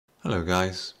Hello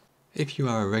guys. If you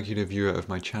are a regular viewer of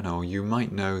my channel, you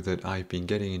might know that I've been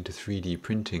getting into 3D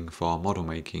printing for model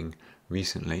making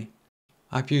recently.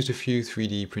 I've used a few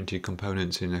 3D printed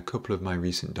components in a couple of my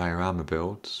recent diorama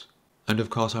builds. And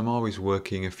of course I'm always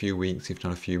working a few weeks, if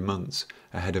not a few months,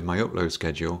 ahead of my upload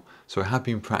schedule, so I have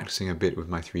been practicing a bit with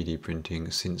my 3D printing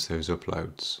since those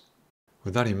uploads.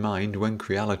 With that in mind, when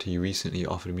Creality recently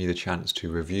offered me the chance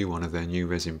to review one of their new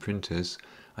resin printers,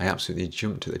 I absolutely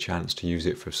jumped at the chance to use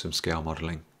it for some scale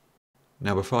modelling.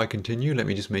 Now before I continue, let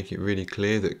me just make it really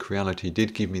clear that Creality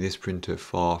did give me this printer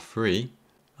for free,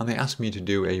 and they asked me to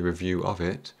do a review of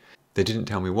it. They didn't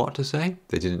tell me what to say,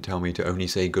 they didn't tell me to only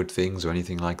say good things or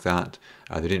anything like that,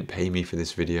 they didn't pay me for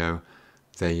this video.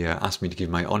 They asked me to give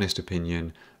my honest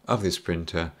opinion of this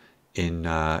printer in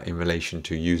relation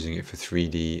to using it for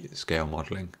 3D scale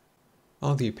modelling.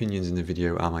 All the opinions in the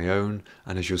video are my own,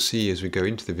 and as you'll see as we go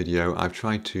into the video, I've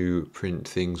tried to print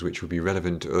things which will be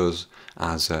relevant to us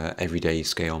as everyday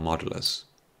scale modelers.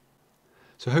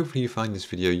 So hopefully you find this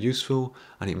video useful,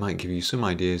 and it might give you some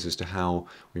ideas as to how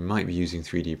we might be using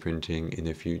 3D printing in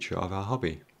the future of our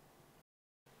hobby.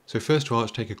 So first of all,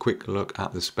 let's take a quick look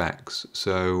at the specs.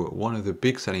 So one of the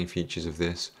big selling features of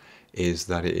this is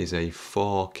that it is a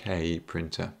 4K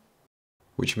printer,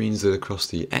 which means that across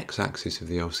the x-axis of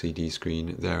the LCD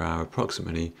screen there are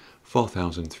approximately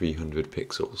 4,300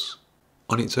 pixels.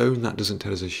 On its own that doesn't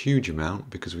tell us a huge amount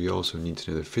because we also need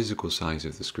to know the physical size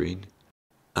of the screen,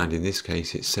 and in this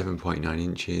case it's 7.9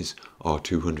 inches or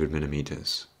 200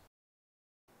 millimeters.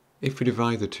 If we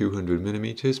divide the 200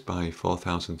 millimeters by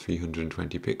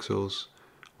 4,320 pixels,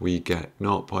 we get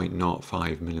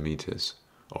 0.05 millimeters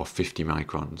or 50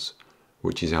 microns,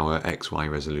 which is our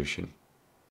XY resolution.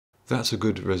 That's a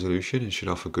good resolution and should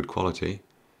offer good quality.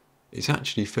 It's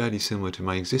actually fairly similar to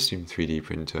my existing 3D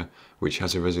printer, which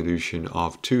has a resolution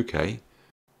of 2K,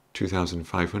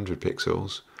 2500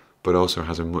 pixels, but also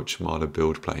has a much smaller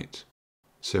build plate.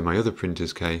 So in my other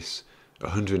printer's case,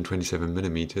 127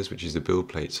 millimeters, which is the build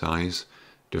plate size,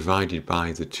 divided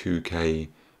by the 2K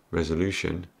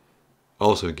resolution,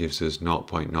 also gives us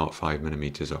 0.05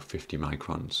 millimeters or 50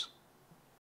 microns.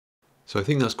 So I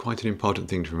think that's quite an important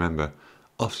thing to remember.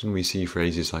 Often we see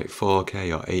phrases like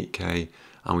 4K or 8K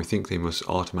and we think they must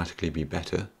automatically be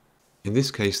better. In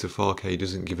this case the 4K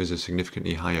doesn't give us a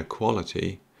significantly higher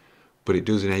quality, but it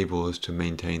does enable us to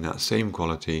maintain that same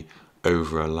quality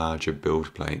over a larger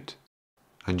build plate.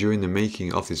 And during the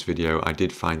making of this video I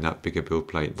did find that bigger build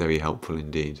plate very helpful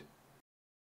indeed.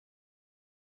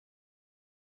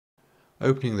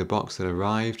 Opening the box that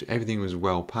arrived, everything was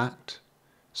well packed,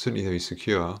 certainly very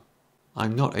secure.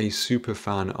 I'm not a super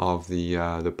fan of the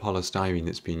polystyrene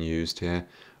that's been used here.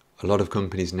 A lot of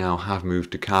companies now have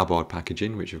moved to cardboard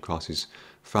packaging, which of course is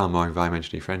far more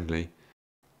environmentally friendly.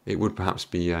 It would perhaps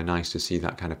be nice to see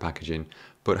that kind of packaging,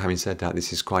 but having said that,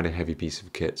 this is quite a heavy piece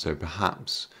of kit, so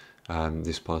perhaps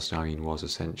this polystyrene was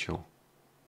essential.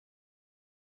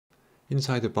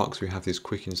 Inside the box we have this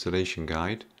quick installation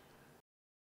guide.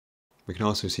 We can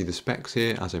also see the specs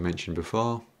here, as I mentioned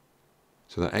before.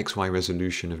 So the XY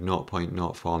resolution of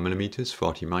 0.04 millimeters,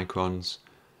 40 microns,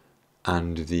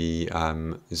 and the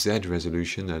Z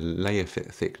resolution, the layer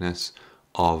thickness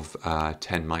of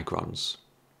 10 microns.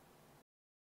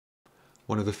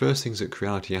 One of the first things that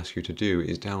Creality asks you to do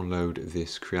is download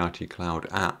this Creality Cloud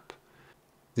app.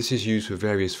 This is used for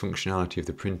various functionality of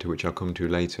the printer, which I'll come to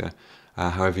later.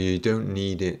 However, you don't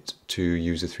need it to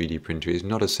use a 3D printer. It's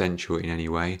not essential in any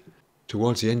way.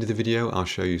 Towards the end of the video I'll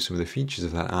show you some of the features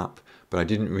of that app, but I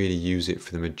didn't really use it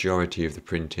for the majority of the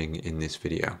printing in this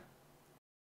video.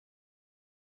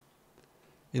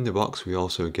 In the box we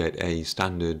also get a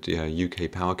standard UK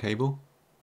power cable,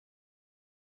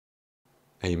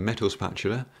 a metal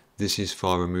spatula. This is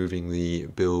for removing the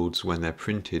builds when they're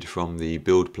printed from the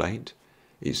build plate.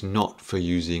 It's not for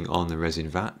using on the resin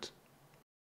vat.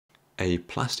 A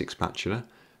plastic spatula.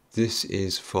 This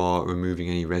is for removing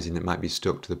any resin that might be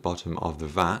stuck to the bottom of the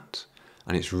vat,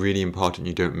 and it's really important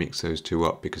you don't mix those two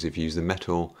up, because if you use the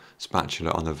metal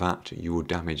spatula on the vat you will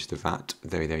damage the vat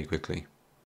very, very quickly.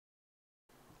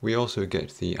 We also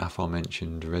get the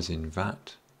aforementioned resin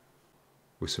vat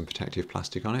with some protective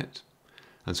plastic on it,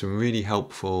 and some really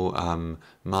helpful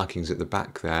markings at the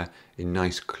back there in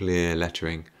nice clear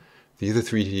lettering. The other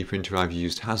 3D printer I've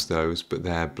used has those, but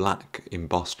they're black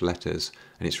embossed letters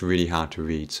and it's really hard to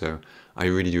read, so I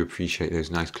really do appreciate those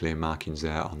nice clear markings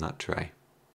there on that tray.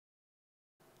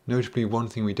 Notably, one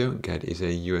thing we don't get is a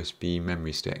USB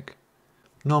memory stick.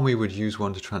 Normally we would use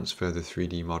one to transfer the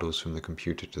 3D models from the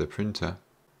computer to the printer,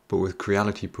 but with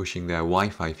Creality pushing their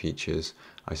Wi-Fi features,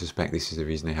 I suspect this is the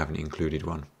reason they haven't included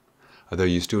one. although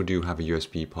you still do have a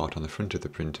USB port on the front of the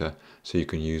printer, so you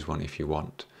can use one if you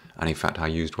want. And in fact, I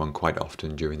used one quite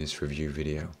often during this review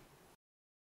video.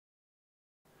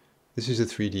 This is a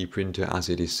 3D printer as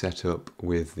it is set up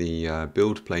with the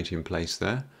build plate in place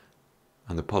there,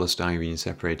 and the polystyrene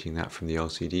separating that from the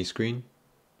LCD screen.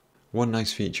 One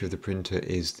nice feature of the printer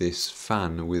is this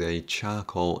fan with a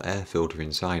charcoal air filter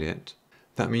inside it.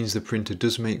 That means the printer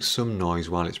does make some noise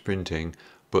while it's printing,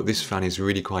 but this fan is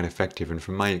really quite effective, and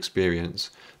from my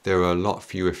experience there are a lot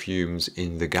fewer fumes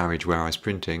in the garage where I was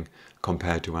printing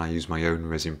compared to when I use my own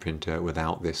resin printer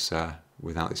without this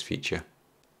feature.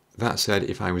 That said,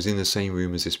 if I was in the same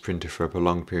room as this printer for a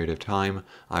prolonged period of time,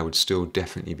 I would still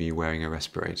definitely be wearing a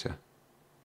respirator.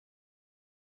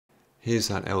 Here's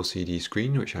that LCD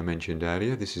screen which I mentioned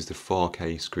earlier. This is the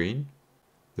 4K screen.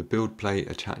 The build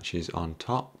plate attaches on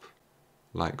top,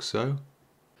 like so.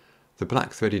 The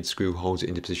black threaded screw holds it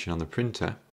into position on the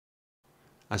printer.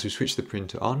 As we switch the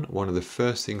printer on, one of the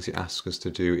first things it asks us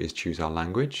to do is choose our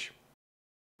language.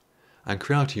 And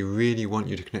Creality really want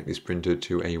you to connect this printer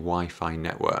to a Wi-Fi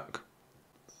network.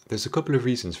 There's a couple of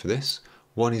reasons for this.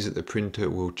 One is that the printer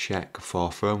will check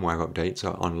for firmware updates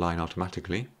online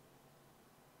automatically,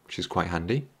 which is quite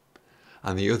handy.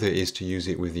 And the other is to use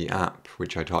it with the app,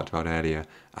 which I talked about earlier,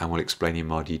 and will explain in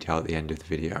more detail at the end of the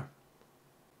video.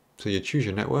 So you choose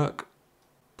your network,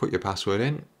 put your password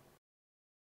in,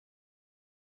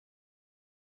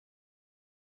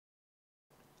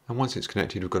 and once it's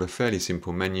connected, we've got a fairly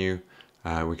simple menu.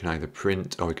 We can either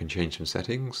print or we can change some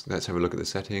settings. Let's have a look at the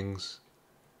settings.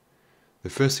 The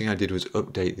first thing I did was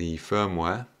update the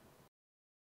firmware.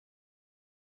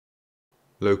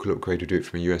 Local upgrade will do it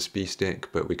from a USB stick,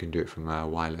 but we can do it from a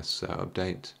wireless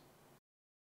update.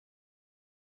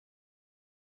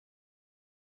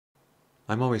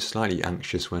 I'm always slightly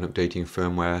anxious when updating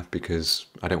firmware because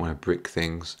I don't want to brick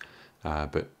things,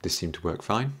 but this seemed to work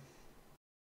fine.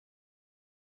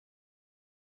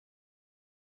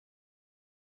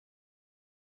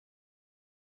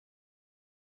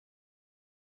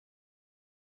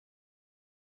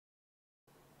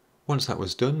 Once that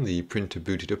was done, the printer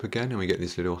booted up again and we get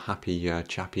this little happy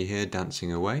chappy here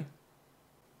dancing away.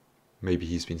 Maybe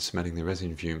he's been smelling the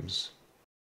resin fumes.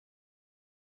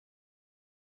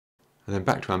 And then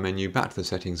back to our menu, back to the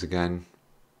settings again.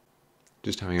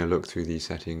 Just having a look through these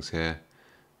settings here.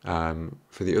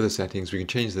 For the other settings, we can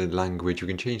change the language, we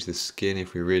can change the skin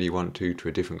if we really want to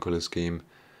a different colour scheme.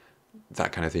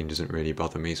 That kind of thing doesn't really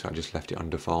bother me, so I just left it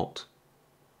on default.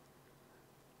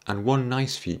 And one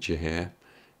nice feature here,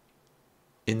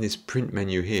 in this print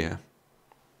menu here,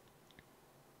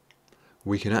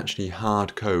 we can actually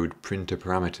hard code printer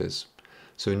parameters.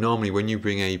 So normally when you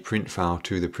bring a print file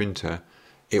to the printer,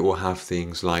 it will have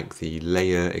things like the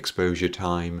layer exposure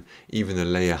time, even the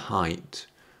layer height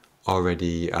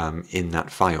already in that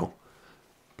file.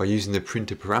 By using the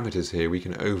printer parameters here, we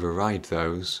can override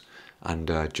those and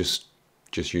just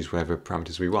use whatever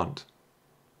parameters we want.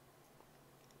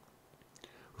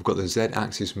 We've got the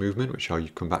Z-axis movement, which I'll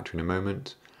come back to in a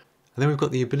moment. And then we've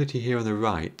got the ability here on the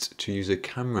right to use a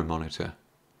camera monitor.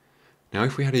 Now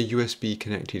if we had a USB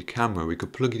connected camera, we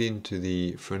could plug it into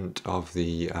the front of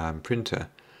the printer.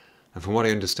 And from what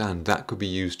I understand, that could be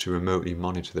used to remotely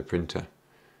monitor the printer.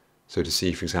 So to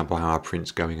see, for example, how our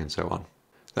print's going and so on.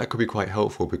 That could be quite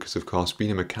helpful because, of course,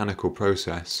 being a mechanical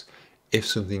process, if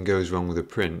something goes wrong with a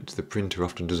print, the printer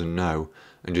often doesn't know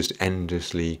and just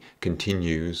endlessly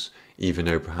continues, even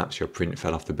though perhaps your print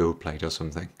fell off the build plate or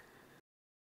something.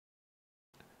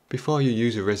 Before you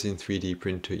use a resin 3D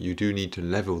printer, you do need to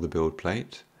level the build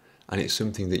plate, and it's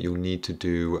something that you'll need to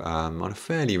do on a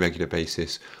fairly regular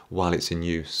basis while it's in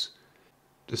use.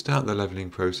 To start the leveling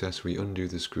process, we undo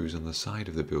the screws on the side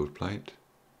of the build plate.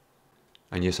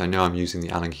 And yes, I know I'm using the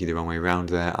Allen key the wrong way around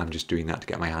there, I'm just doing that to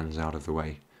get my hands out of the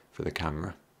way for the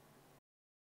camera.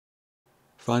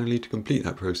 Finally, to complete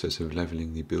that process of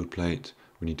leveling the build plate,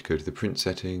 we need to go to the print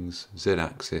settings,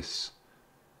 Z-axis,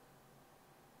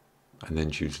 and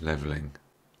then choose leveling.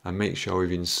 And make sure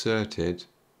we've inserted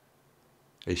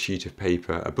a sheet of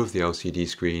paper above the LCD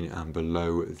screen and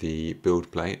below the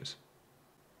build plate.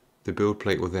 The build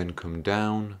plate will then come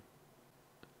down,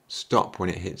 stop when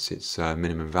it hits its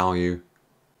minimum value.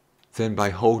 Then by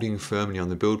holding firmly on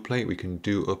the build plate, we can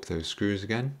do up those screws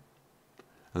again.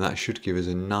 And that should give us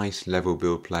a nice level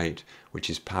build plate which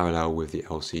is parallel with the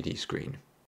LCD screen.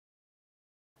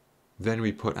 Then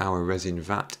we put our resin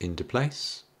vat into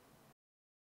place.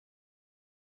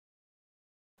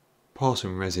 Pour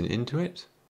some resin into it.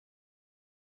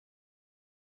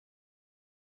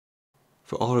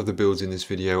 For all of the builds in this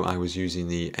video, I was using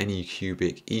the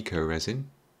Anycubic Eco resin.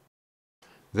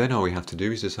 Then all we have to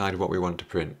do is decide what we want to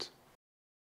print.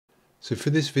 So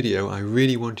for this video, I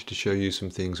really wanted to show you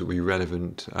some things that will be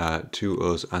relevant to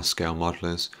us as scale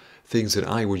modelers, things that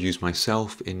I will use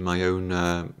myself in my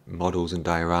own models and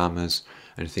dioramas,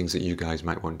 and things that you guys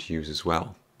might want to use as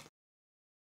well.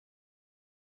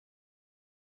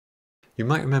 You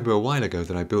might remember a while ago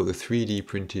that I built the 3D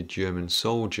printed German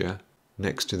soldier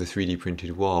next to the 3D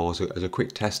printed wall as a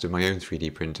quick test of my own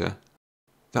 3D printer.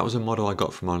 That was a model I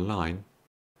got from online.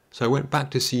 So I went back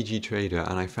to CG Trader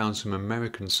and I found some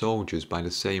American soldiers by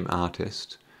the same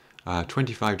artist.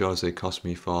 $25 they cost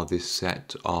me for this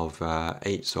set of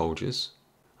 8 soldiers.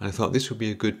 And I thought this would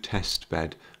be a good test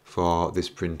bed for this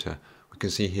printer. We can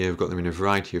see here I've got them in a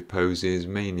variety of poses,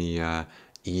 mainly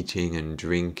eating and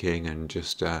drinking and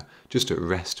just at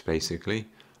rest basically.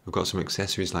 We've got some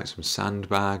accessories like some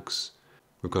sandbags.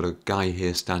 We've got a guy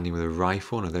here standing with a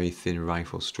rifle and a very thin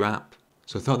rifle strap.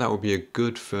 So I thought that would be a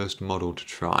good first model to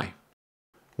try.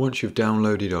 Once you've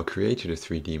downloaded or created a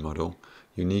 3D model,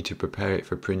 you need to prepare it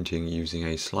for printing using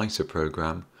a slicer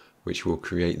program which will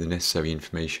create the necessary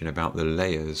information about the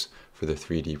layers for the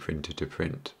 3D printer to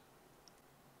print.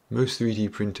 Most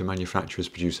 3D printer manufacturers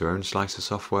produce their own slicer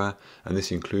software, and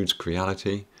this includes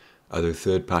Creality, although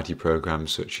third-party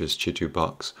programs such as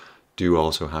Chitubox do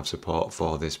also have support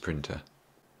for this printer.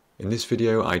 In this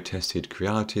video I tested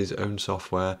Creality's own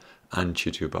software and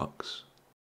Chitubox.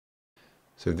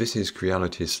 So this is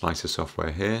Creality's slicer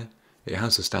software here. It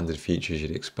has the standard features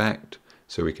you'd expect,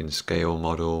 so we can scale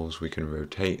models, we can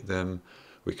rotate them,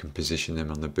 we can position them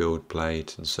on the build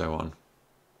plate and so on.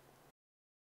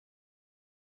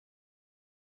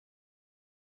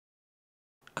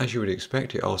 As you would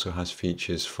expect, it also has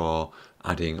features for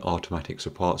adding automatic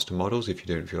supports to models if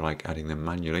you don't feel like adding them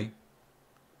manually.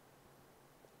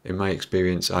 In my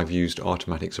experience, I've used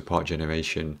automatic support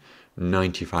generation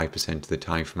 95% of the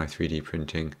time for my 3D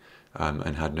printing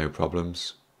and had no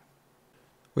problems.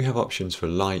 We have options for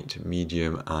light,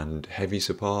 medium and heavy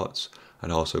supports,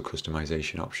 and also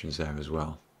customization options there as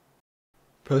well.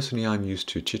 Personally, I'm used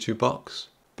to Chitubox,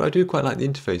 but I do quite like the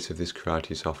interface of this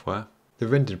Creality software. The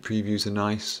rendered previews are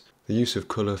nice. The use of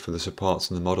colour for the supports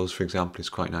and the models, for example, is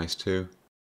quite nice too.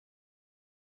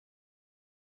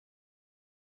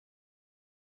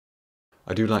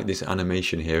 I do like this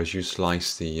animation here as you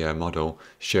slice the model,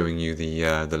 showing you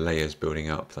the layers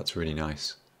building up. That's really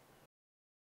nice.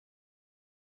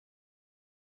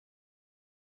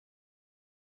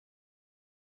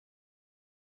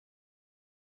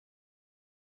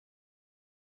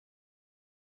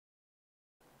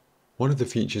 One of the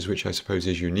features which I suppose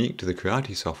is unique to the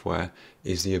Creality software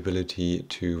is the ability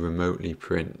to remotely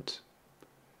print.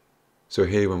 So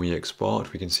here when we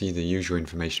export, we can see the usual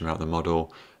information about the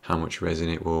model, how much resin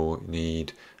it will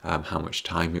need, how much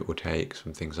time it will take,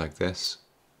 some things like this.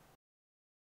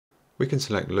 We can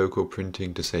select local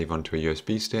printing to save onto a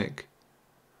USB stick,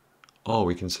 or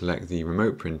we can select the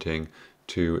remote printing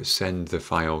to send the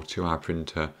file to our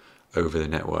printer over the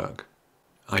network.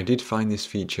 I did find this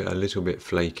feature a little bit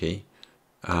flaky.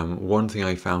 One thing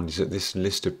I found is that this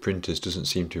list of printers doesn't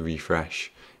seem to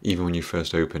refresh, even when you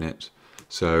first open it.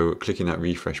 So clicking that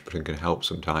refresh button can help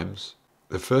sometimes.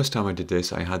 The first time I did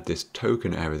this, I had this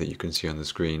token error that you can see on the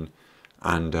screen,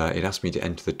 and it asked me to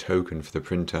enter the token for the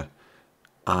printer.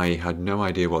 I had no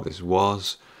idea what this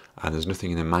was, and there's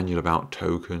nothing in the manual about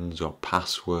tokens or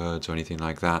passwords or anything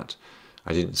like that.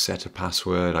 I didn't set a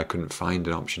password, I couldn't find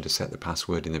an option to set the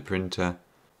password in the printer.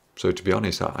 So to be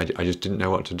honest, I just didn't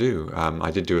know what to do.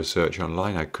 I did do a search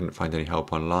online, I couldn't find any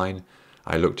help online.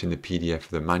 I looked in the PDF of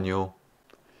the manual.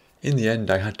 In the end,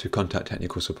 I had to contact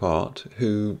technical support,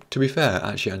 who, to be fair,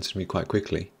 actually answered me quite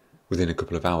quickly, within a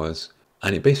couple of hours.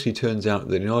 And it basically turns out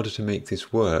that in order to make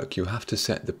this work, you have to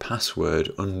set the password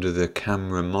under the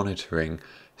camera monitoring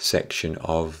section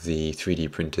of the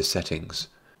 3D printer settings.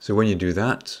 So when you do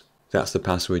that, that's the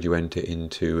password you enter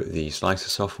into the slicer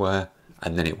software,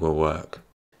 and then it will work.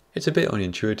 It's a bit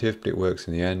unintuitive, but it works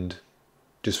in the end.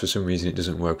 Just for some reason it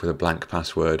doesn't work with a blank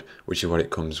password, which is what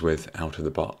it comes with out of the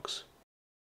box.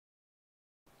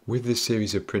 With this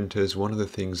series of printers, one of the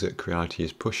things that Creality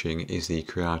is pushing is the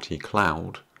Creality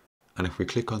Cloud. And if we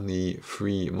click on the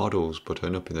Free Models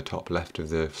button up in the top left of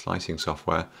the slicing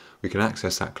software, we can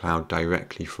access that cloud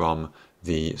directly from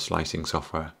the slicing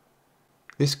software.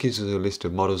 This gives us a list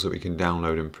of models that we can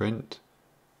download and print.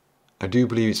 I do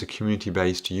believe it's a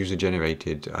community-based,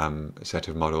 user-generated set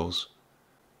of models.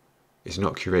 It's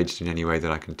not curated in any way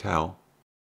that I can tell.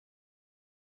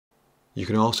 You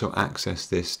can also access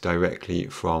this directly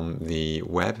from the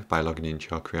web by logging into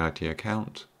your Creality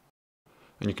account.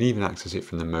 And you can even access it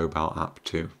from the mobile app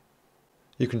too.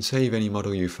 You can save any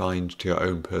model you find to your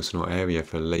own personal area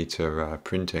for later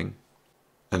printing.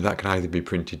 And that can either be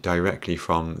printed directly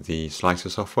from the slicer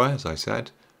software, as I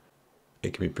said,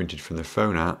 it can be printed from the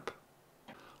phone app,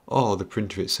 or the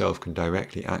printer itself can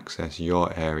directly access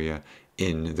your area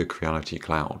in the Creality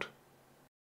cloud.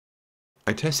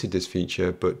 I tested this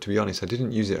feature, but to be honest I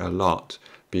didn't use it a lot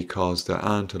because there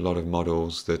aren't a lot of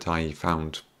models that I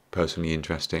found personally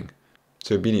interesting.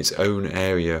 So being its own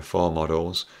area for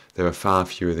models, there are far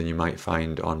fewer than you might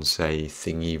find on, say,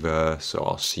 Thingiverse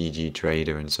or CG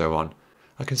Trader and so on.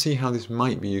 I can see how this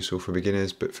might be useful for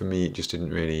beginners, but for me it just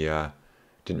didn't really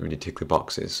tick the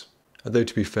boxes. Although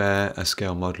to be fair, as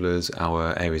scale modelers,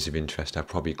 our areas of interest are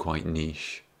probably quite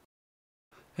niche.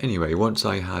 Anyway, once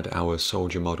I had our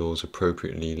soldier models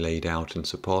appropriately laid out and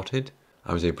supported,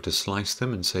 I was able to slice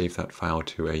them and save that file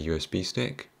to a USB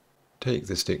stick, take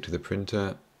the stick to the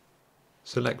printer,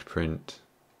 select print,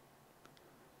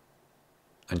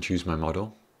 and choose my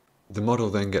model. The model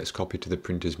then gets copied to the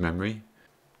printer's memory,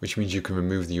 which means you can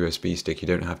remove the USB stick. You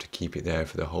don't have to keep it there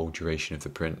for the whole duration of the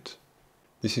print.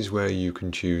 This is where you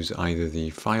can choose either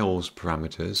the files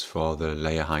parameters for the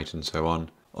layer height and so on,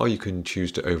 or you can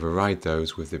choose to override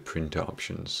those with the printer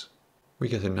options. We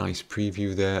get a nice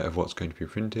preview there of what's going to be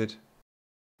printed,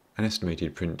 an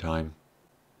estimated print time,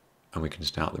 and we can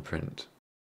start the print.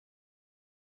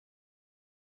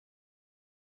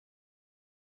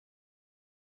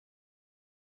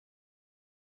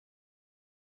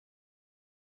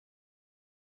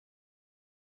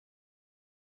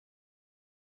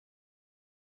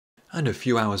 And a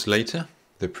few hours later,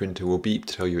 the printer will beep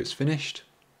to tell you it's finished.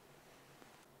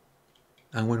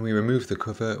 And when we remove the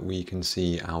cover, we can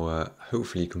see our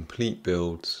hopefully complete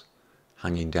builds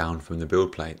hanging down from the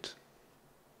build plate.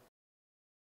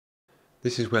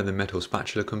 This is where the metal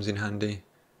spatula comes in handy.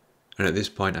 And at this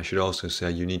point I should also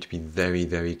say you need to be very,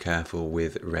 very careful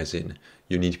with resin.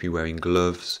 You need to be wearing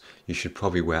gloves, you should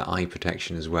probably wear eye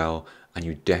protection as well, and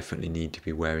you definitely need to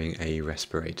be wearing a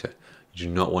respirator. You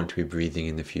do not want to be breathing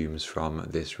in the fumes from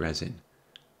this resin.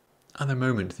 At the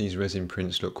moment these resin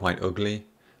prints look quite ugly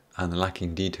and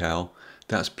lacking detail.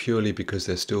 That's purely because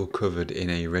they're still covered in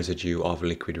a residue of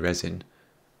liquid resin.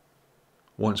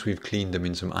 Once we've cleaned them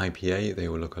in some IPA, they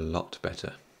will look a lot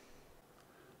better.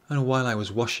 And while I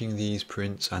was washing these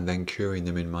prints and then curing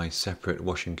them in my separate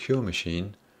wash and cure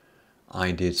machine,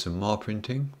 I did some more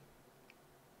printing,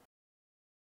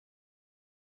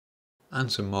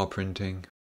 and some more printing,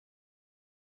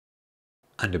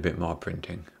 and a bit more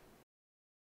printing.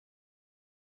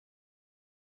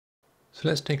 So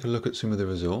let's take a look at some of the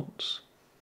results.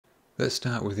 Let's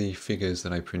start with the figures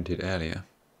that I printed earlier.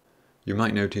 You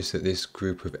might notice that this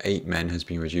group of 8 men has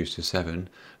been reduced to 7.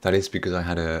 That is because I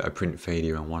had a print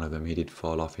failure on one of them. He did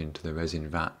fall off into the resin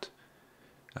vat.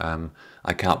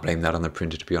 I can't blame that on the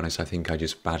printer, to be honest. I think I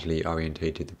just badly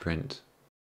orientated the print.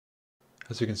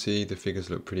 As you can see, the figures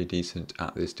look pretty decent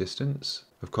at this distance.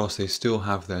 Of course, they still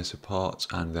have their supports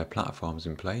and their platforms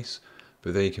in place,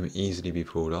 but they can easily be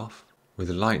pulled off. With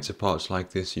light supports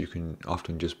like this, you can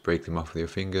often just break them off with your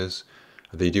fingers.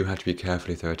 They do have to be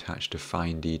careful if they're attached to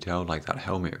fine detail, like that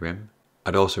helmet rim.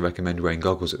 I'd also recommend wearing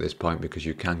goggles at this point because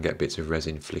you can get bits of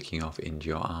resin flicking off into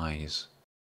your eyes.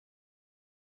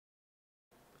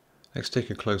 Let's take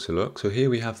a closer look. So here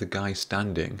we have the guy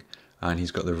standing, and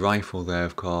he's got the rifle there,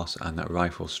 of course, and that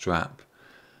rifle strap,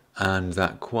 and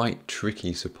that quite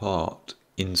tricky support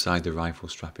inside the rifle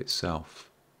strap itself.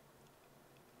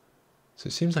 So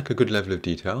it seems like a good level of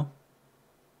detail.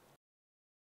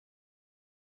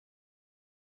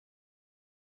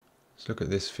 Let's look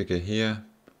at this figure here.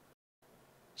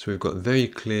 So we've got very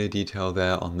clear detail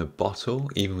there on the bottle,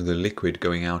 even with the liquid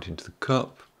going out into the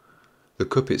cup. The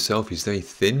cup itself is very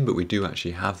thin, but we do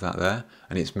actually have that there,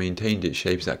 and it's maintained its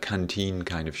shape. It's that canteen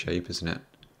kind of shape, isn't it?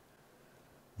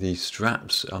 The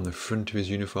straps on the front of his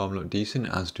uniform look decent,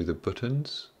 as do the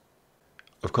buttons.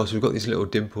 Of course, we've got these little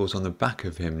dimples on the back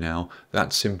of him now.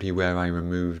 That's simply where I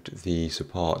removed the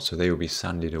support, so they will be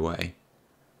sanded away.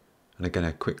 And again,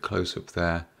 a quick close-up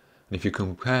there. And if you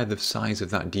compare the size of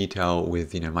that detail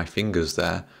with, my fingers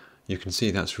there, you can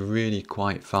see that's really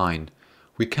quite fine.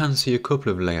 We can see a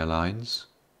couple of layer lines,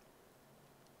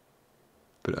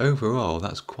 but overall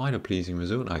that's quite a pleasing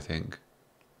result, I think.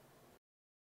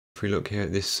 If we look here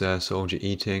at this soldier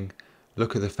eating,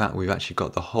 look at the fact we've actually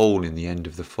got the hole in the end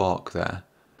of the fork there,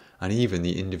 and even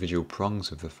the individual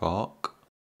prongs of the fork.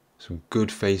 Some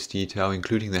good face detail,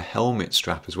 including the helmet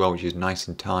strap as well, which is nice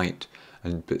and tight,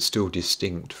 but still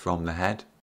distinct from the head.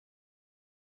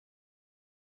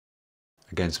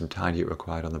 Again, some tidy up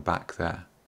required on the back there.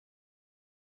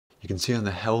 You can see on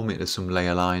the helmet there's some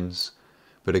layer lines,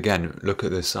 but again, look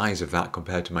at the size of that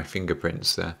compared to my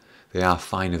fingerprints there. They are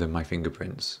finer than my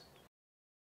fingerprints.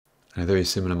 And a very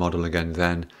similar model again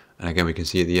then, and again we can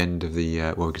see at the end of the,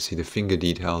 well, we can see the finger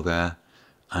detail there,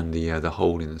 and the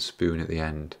hole in the spoon at the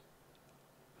end.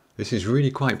 This is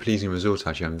really quite pleasing results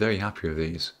actually, I'm very happy with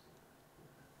these.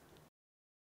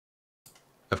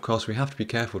 Of course we have to be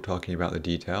careful talking about the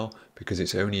detail, because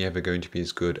it's only ever going to be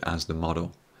as good as the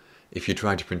model. If you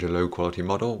try to print a low quality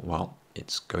model, well,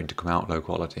 it's going to come out low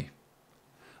quality.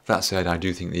 That said, I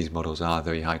do think these models are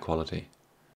very high quality.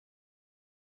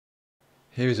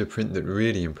 Here is a print that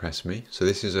really impressed me. So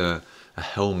this is a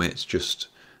helmet just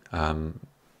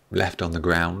left on the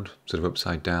ground, sort of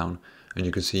upside down, and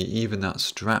you can see even that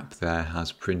strap there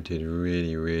has printed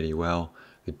really, really well.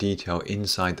 The detail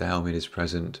inside the helmet is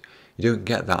present. You don't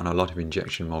get that on a lot of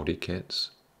injection molded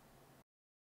kits.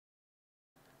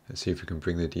 Let's see if we can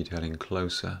bring the detail in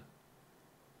closer.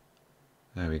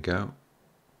 There we go.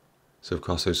 So of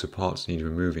course those supports need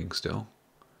removing still,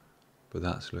 but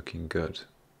that's looking good.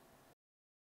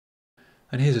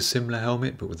 And here's a similar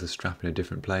helmet, but with the strap in a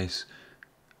different place.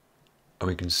 And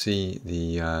we can see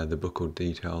the buckled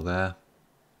detail there.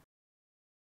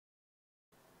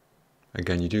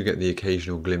 Again, you do get the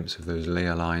occasional glimpse of those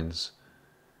layer lines.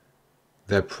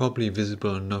 They're probably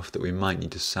visible enough that we might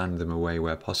need to sand them away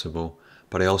where possible,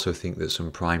 but I also think that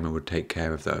some primer would take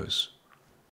care of those.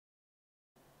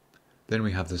 Then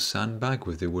we have the sandbag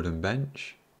with the wooden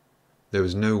bench. There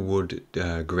was no wood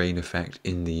grain effect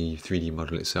in the 3D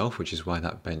model itself, which is why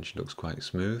that bench looks quite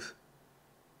smooth.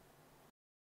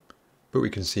 But we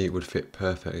can see it would fit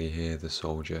perfectly here, the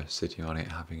soldier sitting on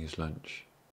it having his lunch.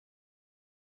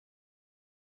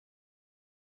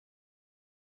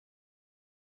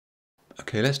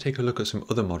 Okay, let's take a look at some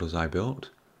other models I built.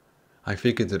 I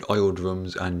figured that oil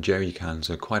drums and jerry cans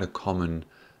are quite a common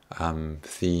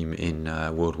theme in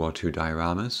World War II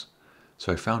dioramas,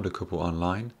 so I found a couple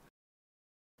online.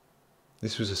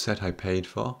 This was a set I paid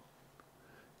for.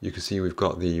 You can see we've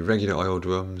got the regular oil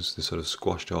drums, the sort of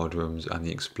squashed oil drums and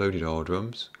the exploded oil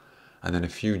drums, and then a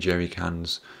few jerry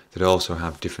cans that also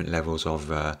have different levels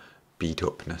of beat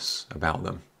upness about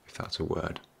them, if that's a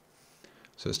word.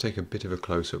 So let's take a bit of a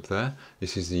close-up there.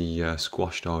 This is the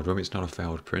squashed oil drum. It's not a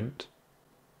failed print.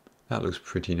 That looks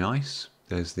pretty nice.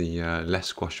 There's the less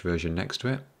squashed version next to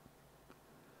it.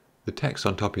 The text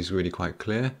on top is really quite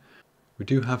clear. We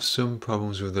do have some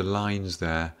problems with the lines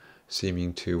there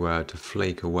seeming to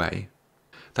flake away.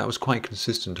 That was quite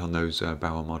consistent on those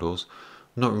barrel models.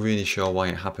 I'm not really sure why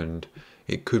it happened.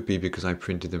 It could be because I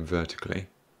printed them vertically.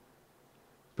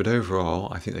 But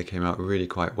overall, I think they came out really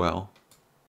quite well,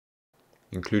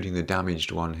 including the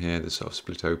damaged one here, the sort of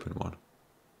split open one.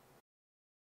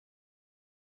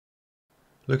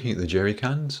 Looking at the jerry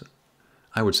cans,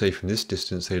 I would say from this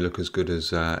distance they look as good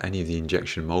as any of the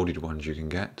injection molded ones you can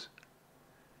get.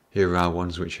 Here are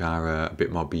ones which are a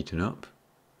bit more beaten up,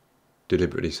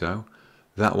 deliberately so.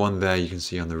 That one there you can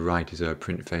see on the right is a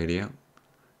print failure.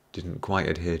 Didn't quite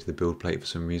adhere to the build plate for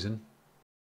some reason.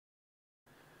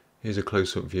 Here's a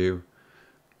close-up view.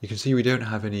 You can see we don't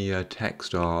have any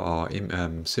text or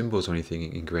symbols or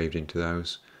anything engraved into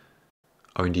those,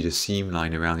 or indeed a seam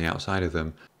line around the outside of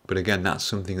them. But again, that's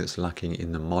something that's lacking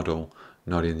in the model,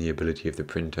 not in the ability of the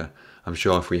printer. I'm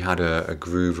sure if we had a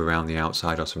groove around the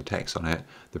outside or some text on it,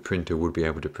 the printer would be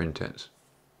able to print it.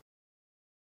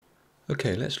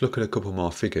 Okay, let's look at a couple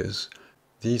more figures.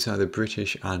 These are the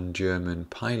British and German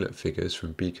pilot figures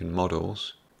from Beacon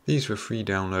Models. These are a free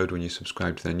download when you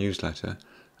subscribe to their newsletter,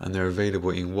 and they're available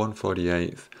in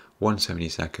 1/48th,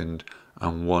 1/72nd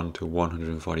and 1 to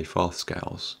 144th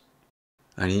scales.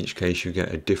 And in each case you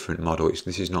get a different model.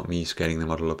 This is not me scaling the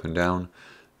model up and down.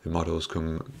 The models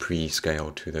come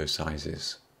pre-scaled to those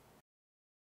sizes.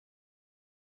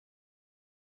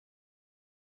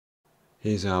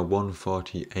 Here's our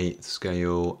 1/48th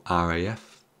scale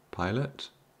RAF pilot.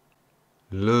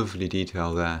 Lovely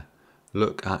detail there.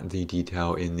 Look at the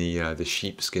detail in the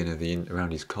sheepskin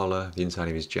around his collar, the inside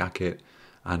of his jacket,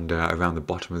 and around the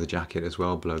bottom of the jacket as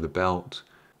well, below the belt.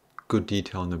 Good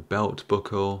detail on the belt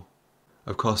buckle.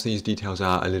 Of course these details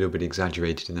are a little bit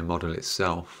exaggerated in the model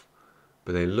itself,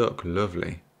 but they look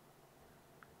lovely.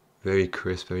 Very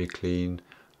crisp, very clean.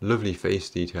 Lovely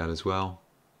face detail as well.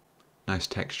 Nice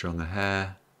texture on the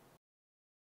hair.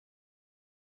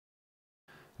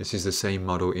 This is the same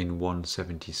model in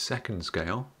 1/72nd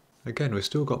scale. Again, we've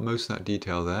still got most of that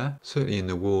detail there, certainly in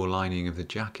the wool lining of the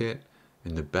jacket,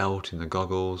 in the belt, in the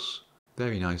goggles.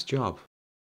 Very nice job.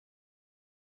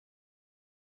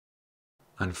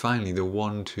 And finally the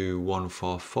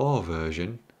 1/144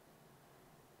 version.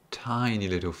 Tiny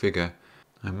little figure.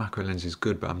 My macro lens is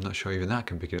good, but I'm not sure even that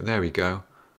can pick it up. There we go.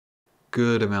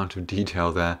 Good amount of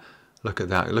detail there. Look at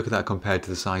that. Look at that compared to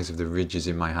the size of the ridges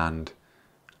in my hand.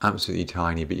 absolutely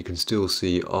tiny, but you can still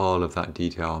see all of that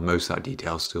detail, most of that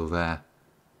detail still there.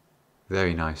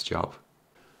 Very nice job.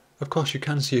 Of course, you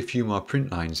can see a few more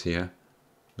print lines here,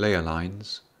 layer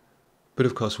lines, but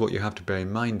of course what you have to bear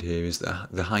in mind here is that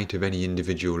the height of any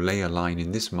individual layer line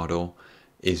in this model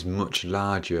is much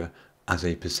larger as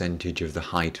a percentage of the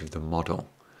height of the model.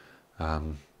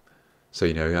 So,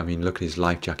 you know, I mean, look at his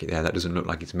life jacket there, that doesn't look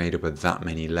like it's made up of that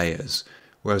many layers,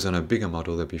 whereas on a bigger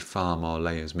model there'd be far more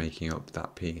layers making up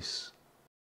that piece.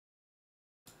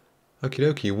 Okie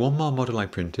dokie, one more model I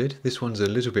printed. This one's a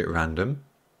little bit random,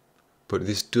 but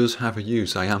this does have a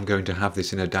use. I am going to have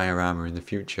this in a diorama in the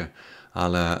future.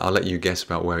 I'll let you guess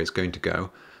about where it's going to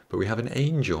go. But we have an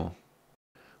angel.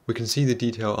 We can see the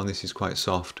detail on this is quite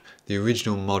soft. The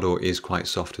original model is quite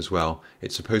soft as well.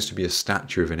 It's supposed to be a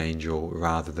statue of an angel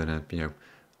rather than a, you know,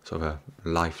 sort of a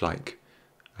lifelike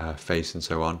face and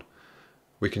so on.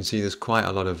 We can see there's quite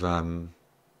a lot of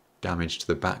damage to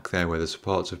the back there where the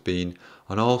supports have been,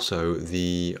 and also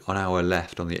on our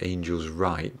left, on the angel's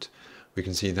right, we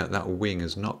can see that that wing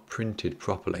is not printed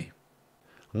properly.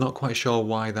 I'm not quite sure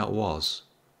why that was,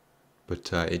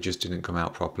 but it just didn't come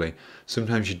out properly.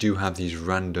 Sometimes you do have these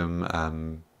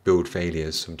random build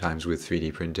failures sometimes with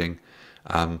 3D printing.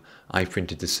 I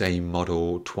printed the same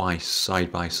model twice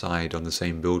side by side on the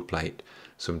same build plate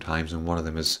sometimes, and one of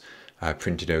them has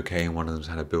printed okay and one of them's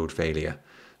had a build failure.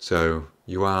 So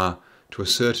you are, to a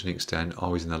certain extent,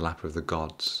 always in the lap of the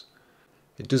gods.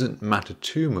 It doesn't matter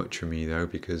too much for me though,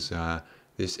 because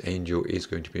this angel is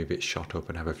going to be a bit shot up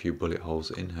and have a few bullet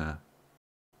holes in her.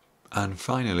 And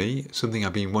finally, something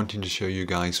I've been wanting to show you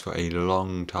guys for a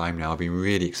long time now. I've been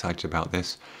really excited about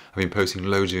this. I've been posting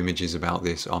loads of images about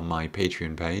this on my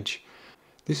Patreon page.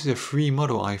 This is a free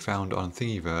model I found on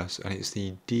Thingiverse, and it's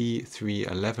the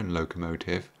D311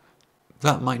 locomotive.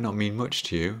 That might not mean much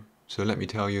to you, so let me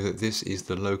tell you that this is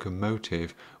the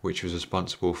locomotive which was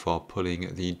responsible for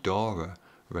pulling the Dora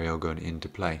railgun into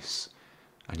place.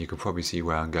 And you can probably see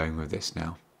where I'm going with this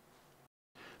now.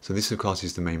 So this of course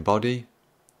is the main body.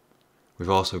 We've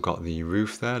also got the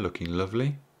roof there looking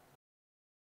lovely.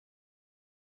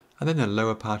 And then the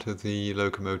lower part of the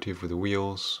locomotive with the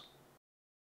wheels.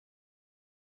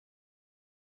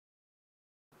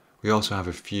 We also have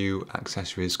a few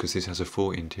accessories because this has a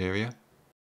full interior.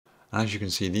 And as you can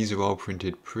see, these are all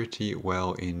printed pretty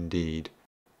well indeed.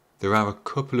 There are a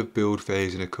couple of build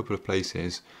failures in a couple of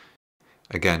places.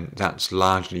 Again, that's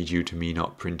largely due to me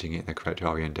not printing it in the correct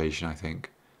orientation, I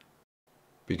think.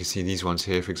 But you can see these ones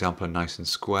here, for example, are nice and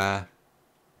square.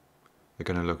 They're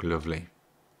going to look lovely.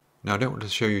 Now I don't want to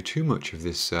show you too much of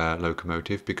this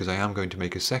locomotive because I am going to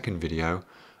make a second video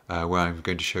where I'm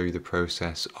going to show you the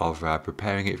process of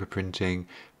preparing it for printing,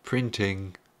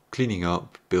 cleaning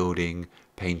up, building,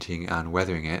 painting and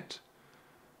weathering it.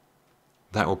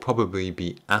 That will probably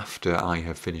be after I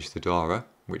have finished the Dora,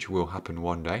 which will happen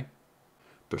one day.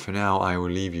 But for now I will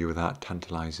leave you with that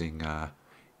tantalising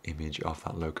image of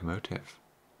that locomotive.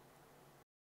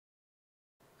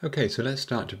 Okay, so let's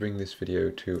start to bring this video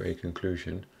to a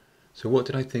conclusion. So what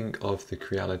did I think of the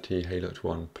Creality Halot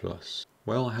One Plus?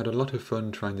 Well, I had a lot of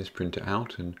fun trying this printer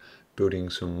out and building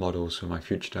some models for my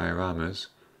future dioramas.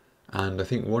 And I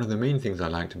think one of the main things I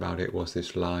liked about it was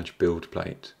this large build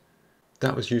plate.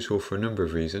 That was useful for a number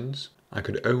of reasons. I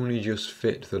could only just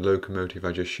fit the locomotive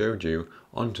I just showed you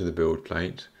onto the build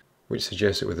plate, which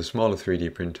suggests that with a smaller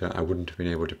 3D printer I wouldn't have been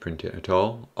able to print it at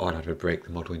all, or I'd have to break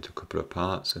the model into a couple of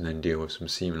parts and then deal with some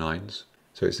seam lines.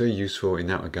 So it's very useful in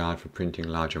that regard for printing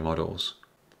larger models.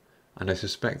 And I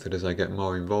suspect that as I get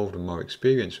more involved and more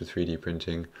experienced with 3D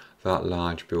printing, that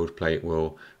large build plate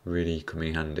will really come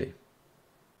in handy.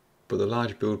 But the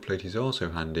large build plate is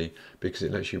also handy because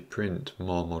it lets you print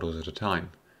more models at a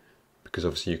time, because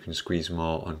obviously you can squeeze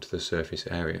more onto the surface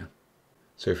area.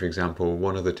 So for example,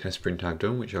 one other test print I've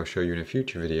done, which I'll show you in a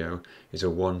future video, is a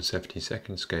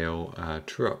 1/72nd scale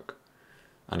truck.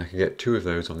 And I can get 2 of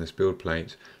those on this build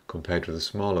plate compared with a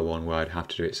smaller one where I'd have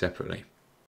to do it separately.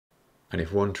 And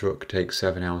if one truck takes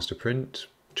 7 hours to print,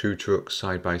 2 trucks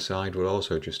side by side will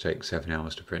also just take 7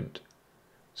 hours to print.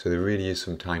 So there really is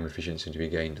some time efficiency to be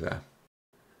gained there.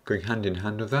 Going hand in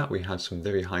hand with that, we had some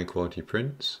very high quality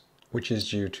prints, which is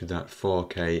due to that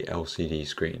 4K LCD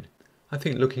screen. I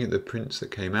think looking at the prints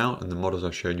that came out and the models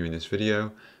I've shown you in this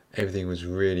video, everything was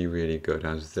really good.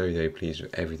 I was very pleased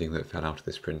with everything that fell out of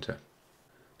this printer.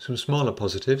 Some smaller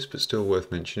positives, but still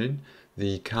worth mentioning.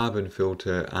 The carbon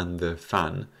filter and the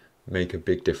fan make a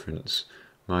big difference.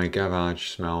 My garage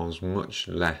smells much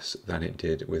less than it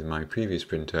did with my previous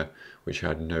printer, which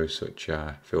had no such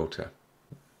filter.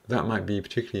 That might be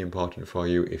particularly important for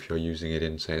you if you're using it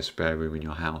in, say, a spare room in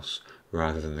your house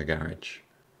rather than the garage.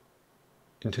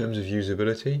 In terms of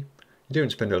usability, you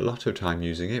don't spend a lot of time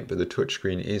using it, but the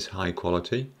touchscreen is high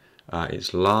quality.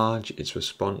 It's large, it's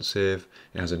responsive,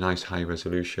 it has a nice high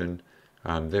resolution,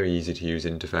 very easy to use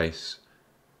interface.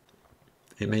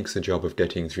 It makes the job of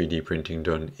getting 3D printing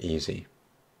done easy.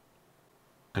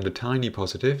 And a tiny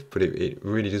positive, but it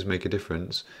really does make a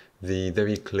difference, the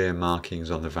very clear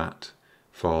markings on the vat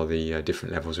for the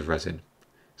different levels of resin.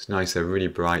 It's nice, they're really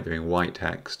bright, they're in white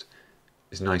text.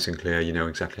 It's nice and clear, you know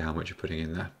exactly how much you're putting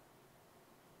in there.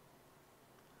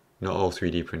 Not all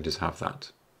 3D printers have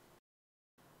that.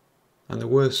 And there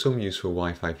were some useful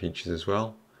Wi-Fi features as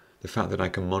well. The fact that I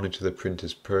can monitor the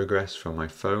printer's progress from my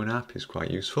phone app is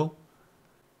quite useful.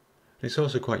 And it's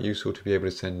also quite useful to be able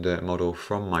to send a model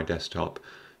from my desktop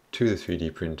to the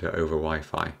 3D printer over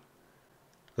Wi-Fi.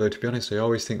 Although to be honest, I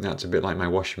always think that's a bit like my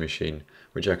washing machine,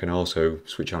 which I can also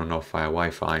switch on and off via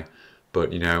Wi-Fi,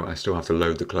 but you know, I still have to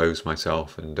load the clothes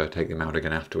myself and take them out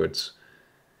again afterwards.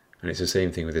 And it's the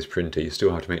same thing with this printer, you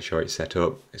still have to make sure it's set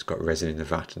up, it's got resin in the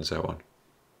vat and so on.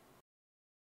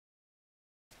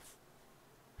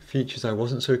 Features I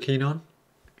wasn't so keen on?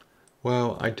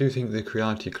 Well, I do think the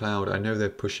Creality Cloud, I know they're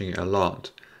pushing it a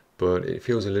lot, but it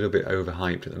feels a little bit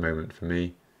overhyped at the moment for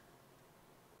me.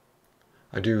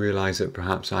 I do realise that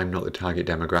perhaps I'm not the target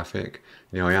demographic.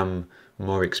 You know, I am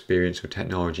more experienced with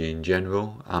technology in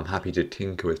general. I'm happy to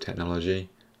tinker with technology.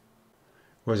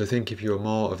 Whereas I think if you're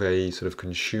more of a sort of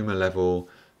consumer level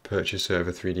purchaser of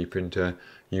a 3D printer,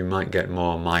 you might get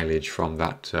more mileage from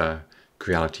that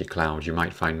Creality Cloud. You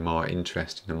might find more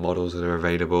interest in the models that are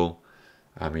available.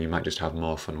 And you might just have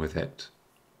more fun with it.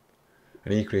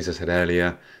 And equally, as I said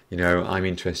earlier, you know, I'm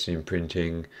interested in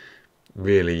printing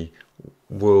really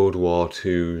World War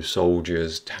II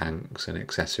soldiers, tanks and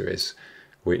accessories,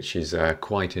 which is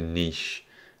quite a niche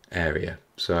area.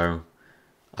 So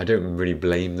I don't really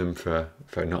blame them for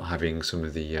not having some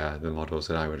of the models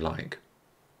that I would like.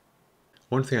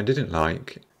 One thing I didn't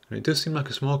like, and it does seem like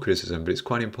a small criticism, but it's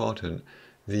quite important,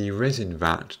 the resin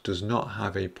vat does not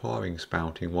have a pouring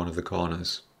spout in one of the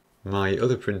corners. My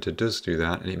other printer does do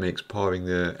that, and it makes pouring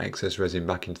the excess resin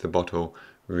back into the bottle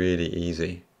really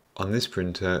easy. On this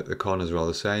printer, the corners are all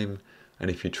the same, and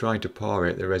if you try to pour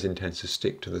it, the resin tends to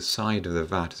stick to the side of the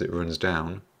vat as it runs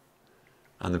down.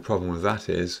 And the problem with that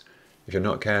is, if you're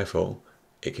not careful,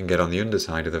 it can get on the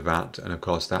underside of the vat, and of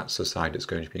course that's the side that's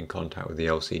going to be in contact with the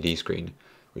LCD screen,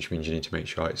 which means you need to make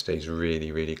sure it stays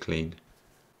really, really clean.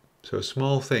 So a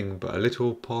small thing, but a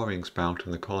little pouring spout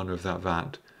on the corner of that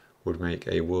vat would make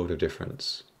a world of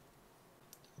difference.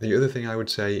 The other thing I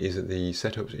would say is that the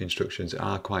setup instructions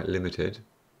are quite limited.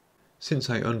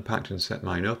 Since I unpacked and set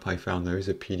mine up, I found there is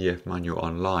a PDF manual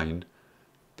online,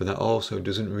 but that also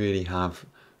doesn't really have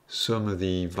some of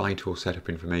the vital setup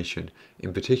information,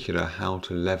 in particular how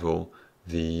to level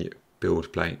the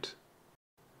build plate.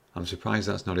 I'm surprised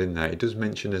that's not in there. It does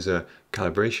mention there's a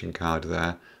calibration card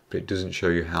there, but it doesn't show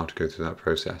you how to go through that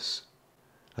process.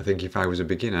 I think if I was a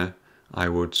beginner, I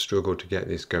would struggle to get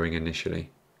this going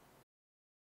initially.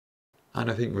 And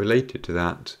I think related to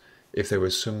that, if there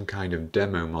was some kind of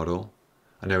demo model,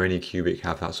 I know Anycubic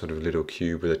have that sort of little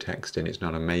cube with a text in, it's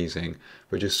not amazing,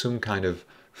 but just some kind of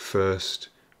first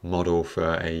model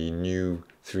for a new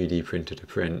 3D printer to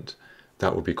print,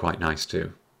 that would be quite nice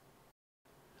too.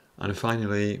 And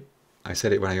finally, I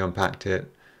said it when I unpacked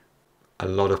it, a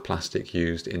lot of plastic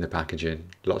used in the packaging,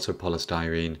 lots of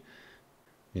polystyrene.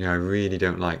 You know, I really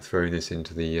don't like throwing this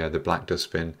into the black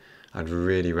dustbin. I'd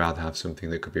really rather have something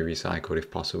that could be recycled if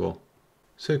possible.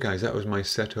 So guys, that was my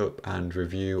setup and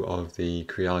review of the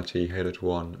Creality Halot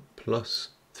One Plus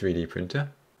 3D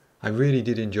printer. I really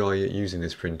did enjoy using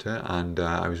this printer, and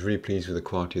I was really pleased with the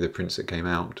quality of the prints that came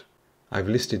out. I've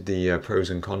listed the pros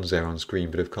and cons there on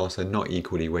screen, but of course they're not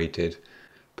equally weighted.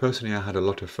 Personally, I had a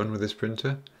lot of fun with this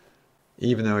printer.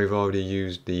 Even though I've already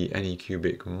used the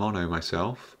Anycubic Mono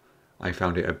myself, I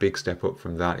found it a big step up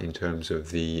from that in terms of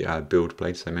the build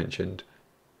plates I mentioned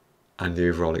and the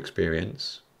overall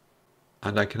experience.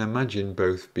 And I can imagine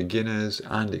both beginners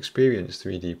and experienced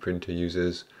 3D printer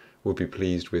users will be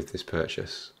pleased with this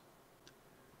purchase.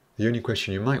 The only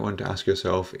question you might want to ask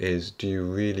yourself is, do you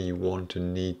really want to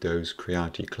need those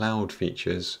Creality Cloud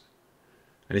features?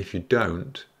 And if you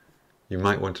don't, you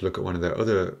might want to look at one of their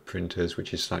other printers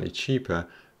which is slightly cheaper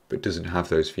but doesn't have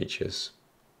those features.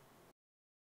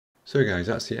 So guys,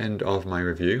 that's the end of my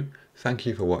review. Thank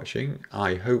you for watching.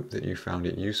 I hope that you found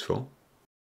it useful.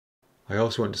 I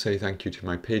also want to say thank you to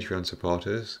my Patreon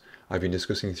supporters. I've been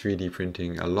discussing 3D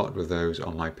printing a lot with those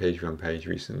on my Patreon page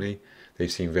recently.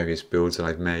 They've seen various builds that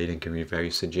I've made and given me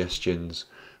various suggestions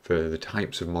for the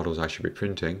types of models I should be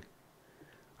printing.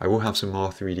 I will have some more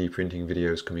 3D printing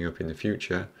videos coming up in the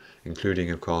future, including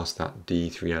of course that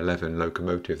D311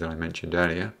 locomotive that I mentioned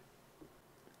earlier.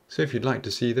 So if you'd like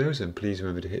to see those, then please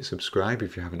remember to hit subscribe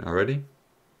if you haven't already.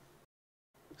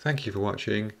 Thank you for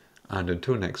watching, and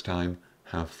until next time,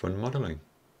 have fun modelling.